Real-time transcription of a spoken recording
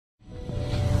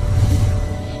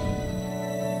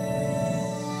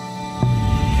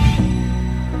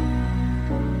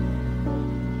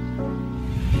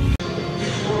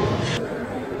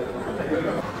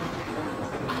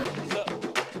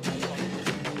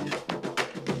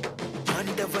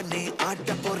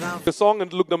The song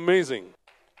and looked amazing.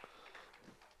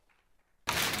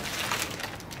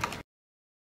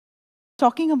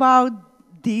 Talking about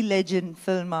the legend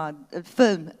film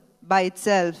by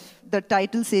itself, the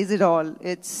title says it all.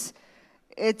 It's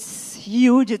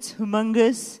huge, it's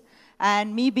humongous,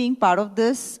 and me being part of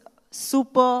this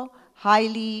super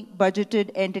highly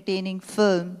budgeted entertaining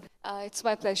film. It's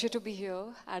my pleasure to be here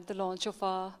at the launch of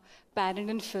our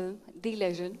pan-Indian film, The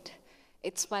Legend.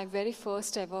 It's my very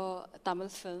first ever Tamil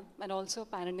film and also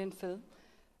pan-Indian film.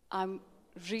 I'm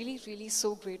really so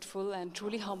grateful and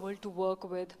truly humbled to work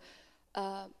with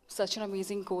such an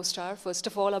amazing co-star. First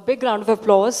of all, a big round of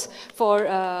applause for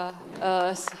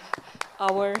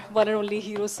our one and only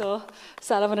hero, Sir,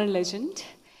 Saravana legend.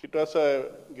 It was a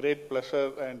great pleasure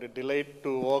and a delight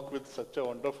to work with such a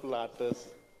wonderful artist.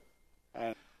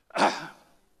 And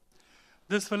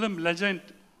this film, Legend,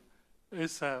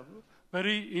 is a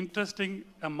very interesting,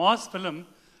 a mass film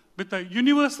with a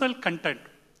universal content.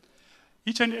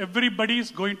 Each and everybody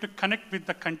is going to connect with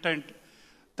the content.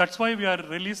 That's why we are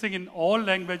releasing in all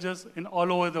languages in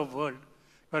all over the world.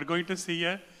 We are going to see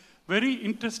a very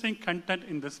interesting content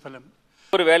in this film.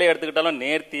 ஒரு வேலையை எடுத்துக்கிட்டாலும்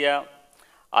நேர்த்தியா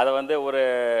அதை வந்து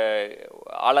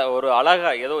ஒரு அழகா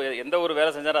ஏதோ எந்த ஒரு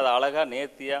வேலை செஞ்சாலும் அதை அழகா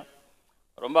நேர்த்தியா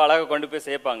ரொம்ப அழகாக கொண்டு போய்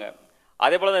சேர்ப்பாங்க.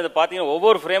 அதே போல தான் இதை பார்த்தீங்கன்னா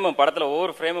ஒவ்வொரு ஃப்ரேமும் படத்தில்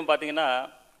ஒவ்வொரு ஃப்ரேமும் பார்த்தீங்கன்னா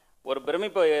ஒரு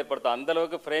பிரமிப்பை ஏற்படுத்தும்.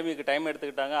 அந்தளவுக்கு ஃப்ரேமுக்கு டைம்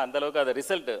எடுத்துக்கிட்டாங்க, அந்தளவுக்கு அது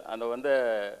ரிசல்ட்டு அந்த வந்து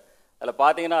அதில்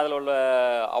பார்த்தீங்கன்னா அதில் உள்ள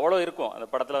அவ்வளோ இருக்கும். அந்த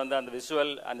படத்தில் வந்து அந்த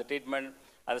விஷுவல், அந்த ட்ரீட்மெண்ட்,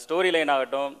 அந்த ஸ்டோரி லைன்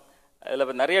ஆகட்டும்,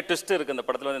 அதில் நிறைய ட்விஸ்ட் இருக்குது. அந்த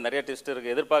படத்தில் வந்து நிறைய ட்விஸ்ட்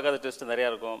இருக்குது, எதிர்பார்க்காத ட்விஸ்ட் நிறையா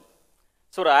இருக்கும்.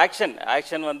 ஸோ ஒரு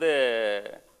ஆக்ஷன் வந்து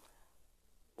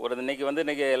ஒரு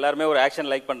இன்னைக்கு எல்லாருமே ஒரு ஆக்ஷன்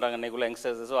லைக் பண்ணுறாங்க இன்றைக்குள்ள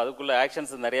யங்ஸ்டர்ஸ். ஸோ அதுக்குள்ளே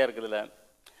ஆக்ஷன்ஸ் நிறையா இருக்குது.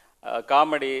 இதில்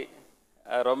காமெடி,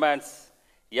 ரொமான்ஸ்,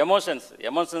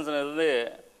 எமோஷன்ஸ் வந்து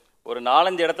ஒரு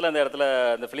 4-5 இடத்துல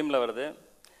அந்த ஃபிலிமில் வருது.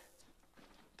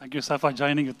 Thank you, sir, for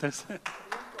joining with us.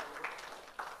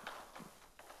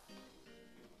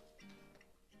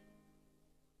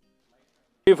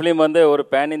 Film வந்து ஒரு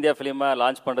பேன் இந்தியா ஃபிலிமாக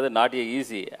லான்ச் பண்ணுறது not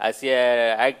easy. As a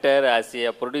actor, as a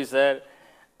producer,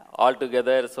 all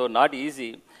together. So not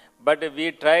easy. But we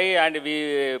try and we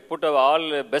put all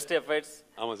best efforts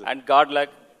and God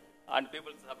luck and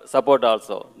people support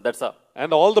also. That's all. And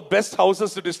all the best houses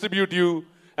to distribute you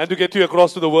and to get you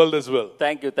across to the world as well.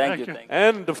 Thank you.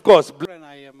 And of course, and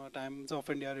I am a Times of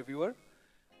India reviewer.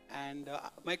 And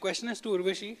my question is to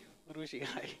Urvashi.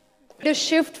 Hi. The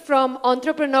shift from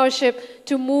entrepreneurship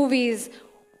to movies.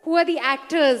 Who are the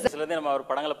actors? சிலதே நம்ம அவர்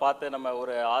படங்களை பார்த்து நம்ம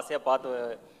ஒரு ஆசையாக பார்த்து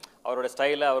அவரோட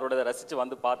ஸ்டைலை அவரோட ரசித்து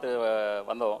வந்து பார்த்து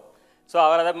வந்தோம். ஸோ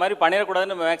அவர் அதை மாதிரி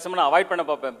பண்ணிடக்கூடாதுன்னு மேக்ஸிமம் நான் அவாய்ட் பண்ண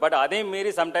பார்ப்பேன். பட் அதே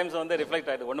மீறி சம்டைம்ஸ் வந்து ரிஃப்ளெக்ட்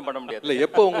ஆகிட்டு ஒன்றும் பண்ண முடியாது. இல்லை,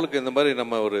 எப்போ உங்களுக்கு இந்த மாதிரி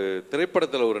நம்ம ஒரு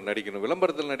திரைப்படத்தில் ஒரு நடிக்கணும்,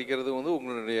 விளம்பரத்தில் நடிக்கிறது வந்து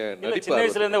உங்களுடைய சின்ன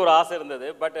வயசுலேருந்து ஒரு ஆசை இருந்தது.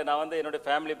 பட் நான் வந்து என்னுடைய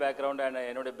ஃபேமிலி பேக்ரவுண்ட் அண்ட்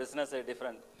என்னுடைய பிஸ்னஸ்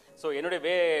டிஃப்ரெண்ட். ஸோ என்னுடைய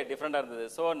வே டிஃப்ரெண்டாக இருந்தது.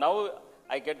 So now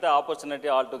I get the opportunity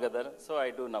altogether. So I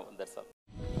do now. That's all.